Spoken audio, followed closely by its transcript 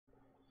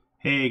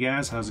Hey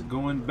guys, how's it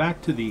going?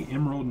 Back to the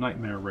Emerald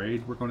Nightmare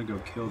raid. We're going to go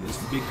kill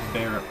this big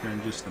bear up here in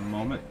just a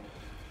moment.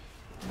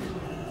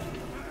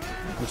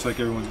 Looks like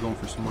everyone's going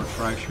for some more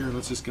trash here.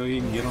 Let's just go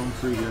ahead and get on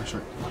through here and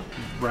start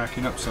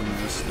racking up some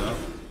of this stuff.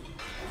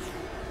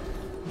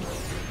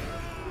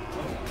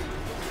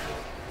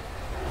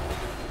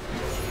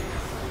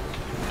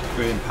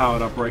 Go ahead and pile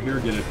it up right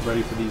here, get it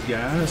ready for these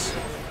guys.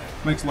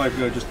 Makes life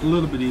go just a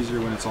little bit easier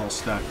when it's all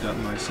stacked up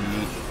nice and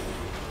neat.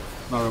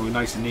 Not really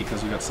nice and neat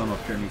because we got some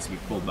up here that needs to be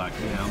pulled back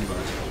down, but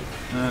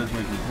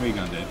what are you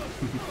gonna do? I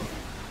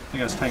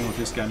think I was tagging with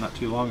this guy not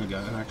too long ago,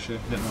 and actually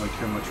didn't really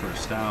care much for his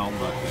style,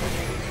 but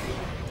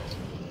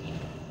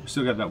we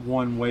still got that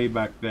one way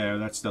back there.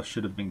 That stuff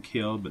should have been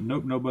killed, but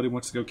nope, nobody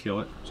wants to go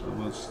kill it, so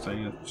we'll just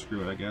say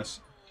screw it, I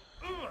guess.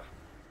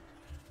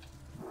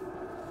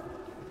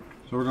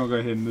 So we're gonna go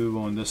ahead and move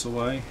on this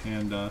way,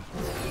 and I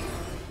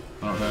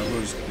don't know,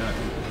 we'll just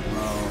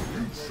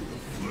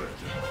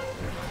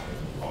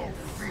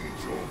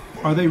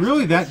are they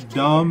really that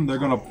dumb? They're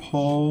gonna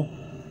pull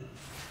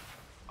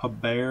a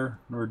bear,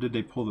 or did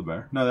they pull the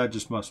bear? No, that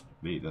just must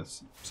be the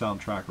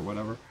soundtrack or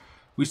whatever.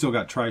 We still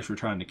got trash we're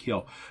trying to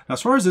kill. Now,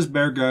 as far as this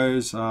bear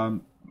goes,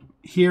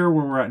 here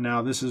where we're at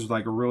now, this is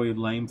like a really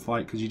lame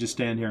fight because you just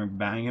stand here and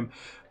bang him.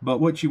 But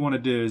what you want to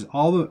do is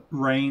all the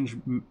range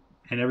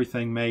and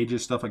everything,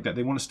 mages, stuff like that,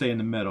 they want to stay in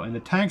the middle. And the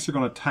tanks are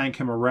going to tank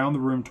him around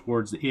the room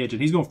towards the edge,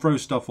 and he's going to throw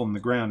stuff on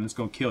the ground and it's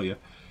going to kill you.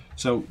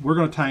 So we're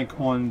going to tank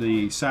on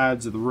the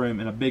sides of the room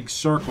in a big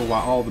circle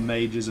while all the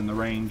mages and the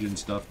range and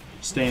stuff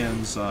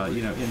stands,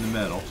 you know, in the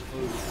middle.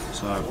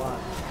 So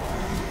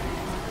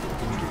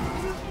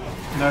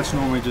that's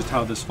normally just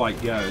how this fight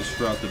goes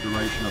throughout the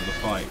duration of the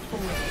fight.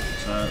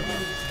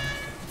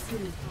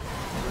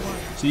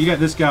 So you got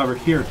this guy over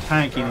here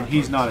tanking, and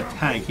he's not a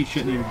tank. He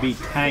shouldn't even be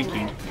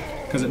tanking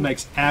because it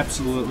makes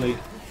absolutely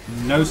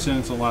no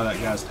sense on why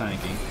that guy's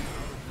tanking.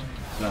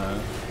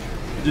 So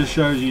it just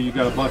shows you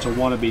got a bunch of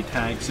wannabe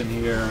tanks in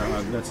here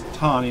that's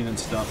taunting and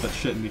stuff that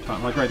shouldn't be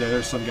taunting. Like right there,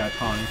 there's some guy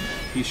taunting.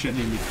 He shouldn't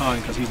even be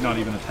taunting because he's not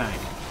even a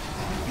tank.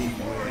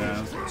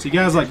 Yeah. See,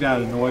 guys like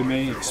that annoy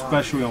me,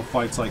 especially on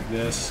fights like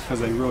this because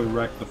they really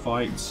wreck the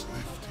fights.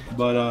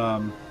 But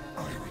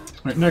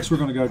right, next we're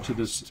going to go to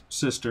the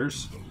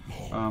sisters,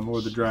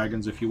 or the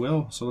dragons, if you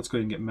will. So let's go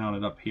ahead and get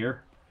mounted up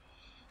here.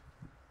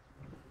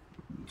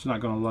 It's not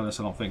going to let us,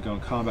 I don't think, go in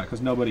combat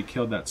because nobody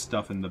killed that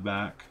stuff in the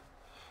back.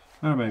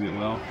 Or maybe it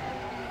will.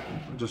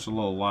 Just a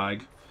little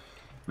lag.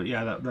 But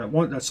yeah,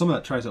 that some of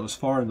that trash that was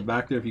far in the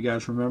back there, if you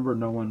guys remember,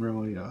 no one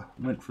really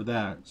went for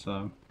that.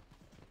 So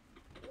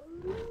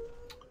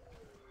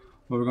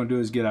what we're going to do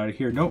is get out of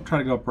here. Don't try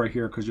to go up right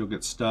here because you'll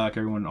get stuck.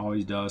 Everyone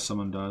always does.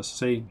 Someone does.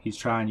 See, he's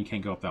trying. You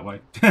can't go up that way.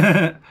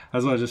 That's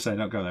what I was just saying.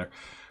 Don't go there.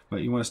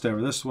 But you want to stay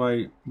over this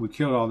way. We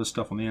killed all this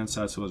stuff on the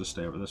inside, so we'll just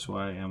stay over this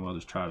way, and we'll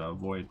just try to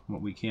avoid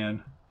what we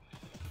can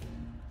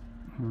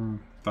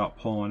without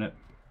pulling it.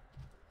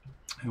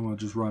 And we'll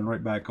just run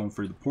right back on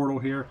through the portal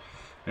here,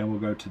 and we'll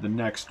go to the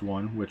next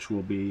one, which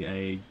will be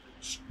a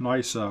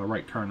nice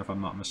right turn if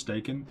I'm not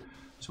mistaken.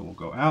 So we'll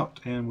go out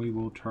and we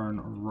will turn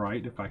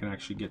right if I can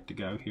actually get to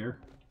go here.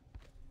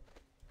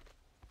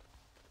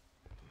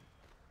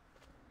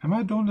 Am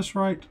I doing this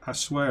right? I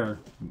swear.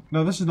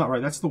 No, this is not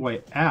right. That's the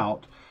way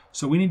out.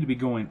 So we need to be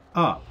going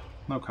up.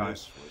 Okay.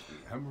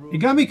 It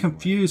got me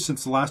confused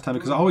since the last time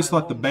because I always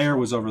thought the bear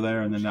was over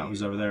there and then that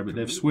was over there, but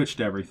they've switched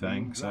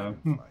everything. So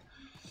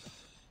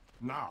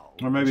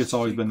or maybe it's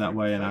always been that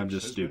way and I'm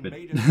just stupid.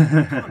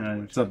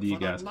 It's up to you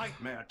guys.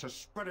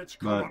 But it's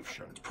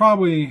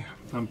probably,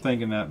 I'm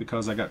thinking that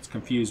because I got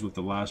confused with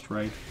the last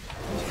raid.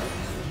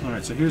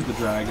 Alright, so here's the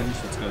dragons.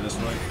 Let's go this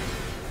way.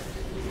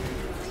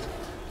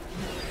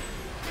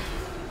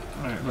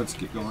 Alright, let's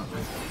get going.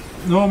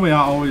 Normally I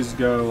always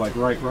go like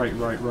right,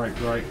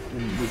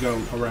 and we go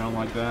around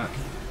like that.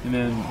 And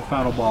then the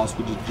final boss,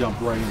 we just jump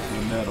right into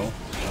the middle.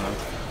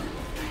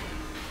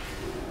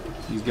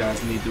 These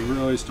guys need to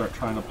really start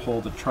trying to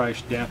pull the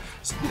trash down.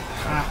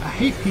 I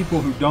hate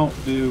people who don't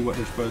do what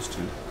they're supposed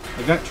to.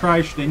 Like that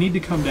trash, they need to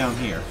come down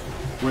here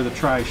where the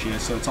trash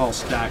is, so it's all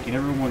stacking.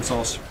 Everyone's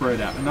all spread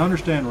out. And I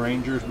understand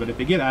rangers, but if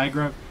they get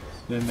aggro,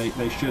 then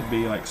they should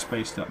be like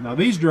spaced up. Now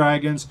these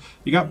dragons,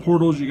 you got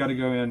portals, you got to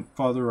go in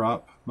farther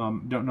up.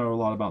 Don't know a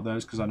lot about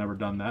those because I've never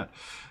done that.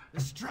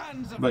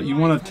 But you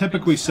want to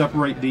typically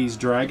separate these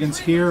dragons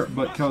here,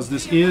 but because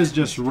this is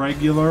just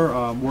regular,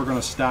 we're going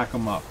to stack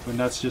them up. And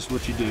that's just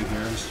what you do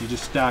here. You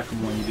just stack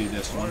them when you do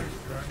this one.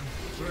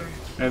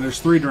 And there's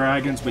 3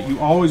 dragons, but you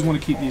always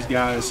want to keep these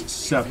guys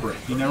separate.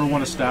 You never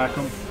want to stack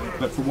them.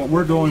 But for what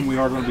we're doing, we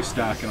are going to be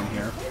stacking them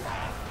here.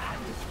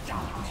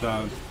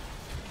 So,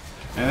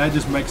 and that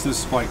just makes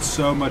this fight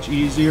so much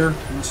easier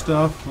and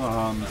stuff.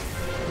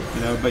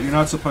 You know, but you're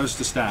not supposed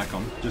to stack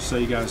them, just so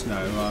you guys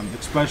know.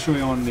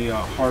 Especially on the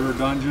harder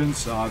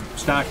dungeons,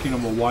 stacking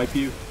them will wipe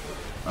you.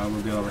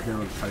 We'll get over here,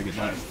 we'll try to get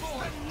that.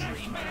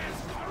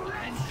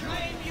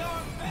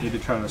 Need to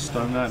try to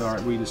stun that.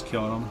 Alright, we just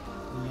killed him.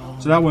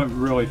 So that went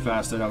really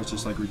fast there. That was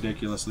just like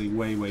ridiculously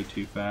way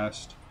too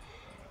fast.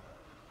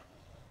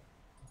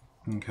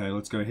 Okay,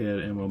 let's go ahead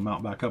and we'll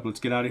mount back up. Let's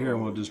get out of here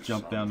and we'll just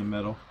jump down the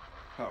middle.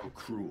 How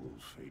cruel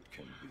fate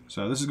can be.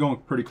 So this is going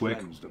pretty quick.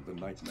 Of the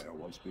nightmare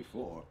once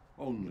before,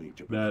 only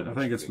to But I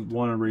think it's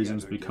one of the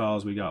reasons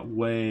because we got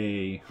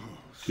way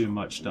too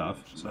much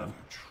stuff. So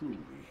truly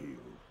healed.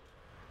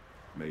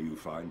 May you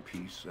find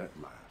peace at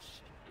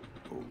last,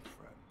 old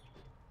friend.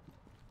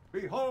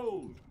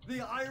 Behold,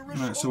 the iris.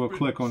 all right, so we'll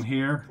click on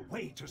here. The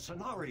way to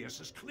Cenarius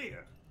is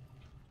clear.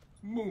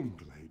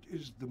 Moonglade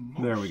is the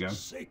most There we go.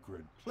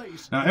 sacred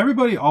place. Now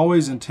everybody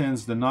always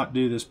intends to not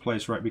do this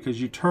place right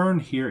because you turn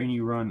here and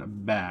you run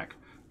back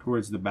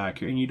towards the back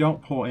here and you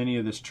don't pull any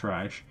of this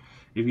trash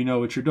if you know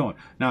what you're doing.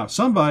 Now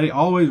somebody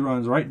always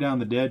runs right down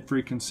the dead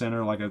freaking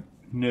center like a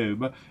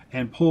noob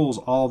and pulls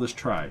all this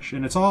trash,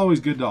 and it's always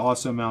good to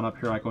also mount up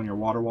here like on your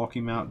water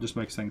walking mount. It just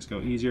makes things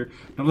go easier.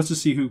 Now let's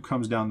just see who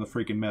comes down the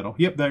freaking middle.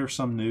 Yep, there's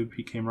some noob.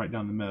 He came right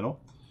down the middle,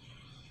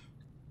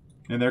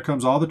 and there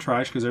comes all the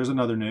trash because there's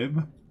another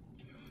noob.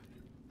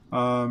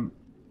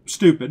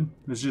 Stupid.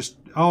 It's just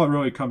all it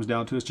really comes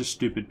down to is just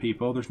stupid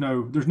people. There's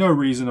no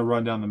reason to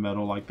run down the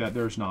middle like that.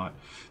 There's not.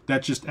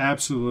 That's just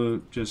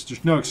absolute.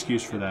 There's no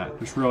excuse for that.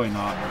 There's really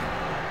not.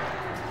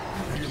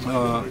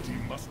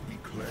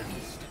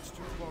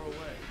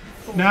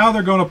 Now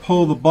they're going to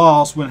pull the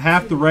boss when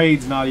half the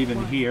raid's not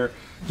even here.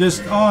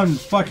 Just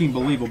unfucking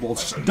believable.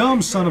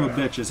 Dumb son of a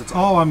bitches. That's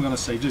all I'm going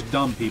to say. Just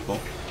dumb people.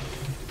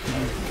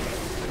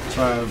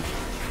 So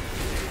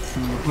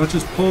let's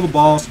just pull the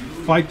boss.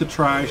 Fight the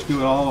trash, do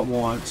it all at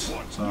once.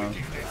 So,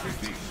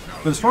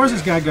 but as far as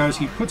this guy goes,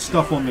 he puts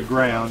stuff on the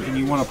ground, and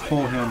you want to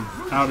pull him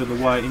out of the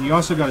way. And you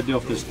also got to deal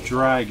with this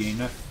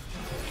dragging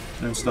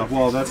and stuff.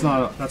 Well, that's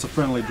a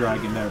friendly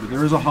dragon there, but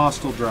there is a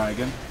hostile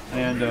dragon,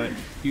 and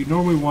you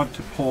normally want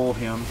to pull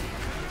him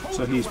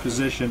so he's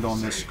positioned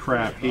on this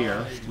crap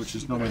here, which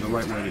is normally the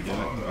right way to do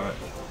it.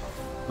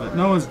 But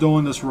no one's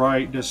doing this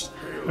right. Just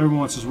everyone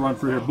wants to run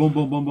through here. Boom,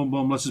 boom, boom, boom,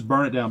 boom. Let's just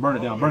burn it down, burn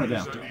it down, burn it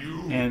down.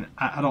 And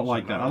I don't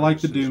like that. I like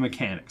to do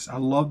mechanics. I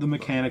love the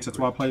mechanics. That's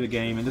why I play the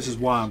game, and this is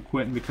why I'm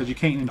quitting, because you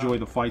can't enjoy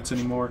the fights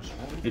anymore.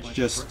 It's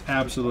just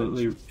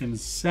absolutely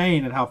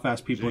insane at how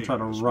fast people try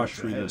to rush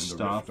through this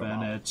stuff,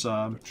 and it's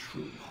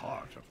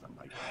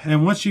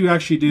and once you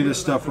actually do this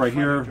stuff right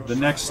here, the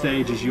next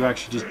stage is you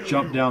actually just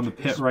jump down the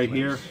pit right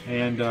here,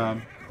 and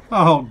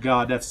oh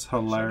god, that's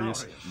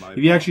hilarious. If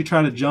you actually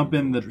try to jump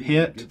in the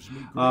pit,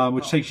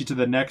 which takes you to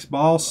the next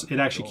boss, it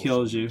actually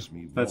kills you.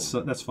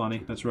 That's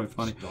funny. That's really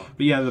funny.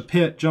 But yeah, the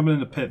pit, jumping in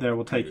the pit there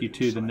will take you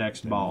to the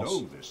next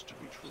boss.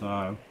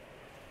 So,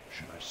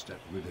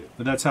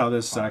 but that's how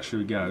this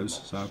actually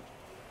goes. So,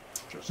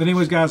 but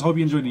anyways, guys, hope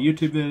you enjoyed the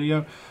YouTube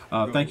video.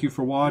 Thank you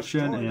for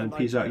watching, and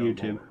peace out,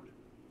 YouTube.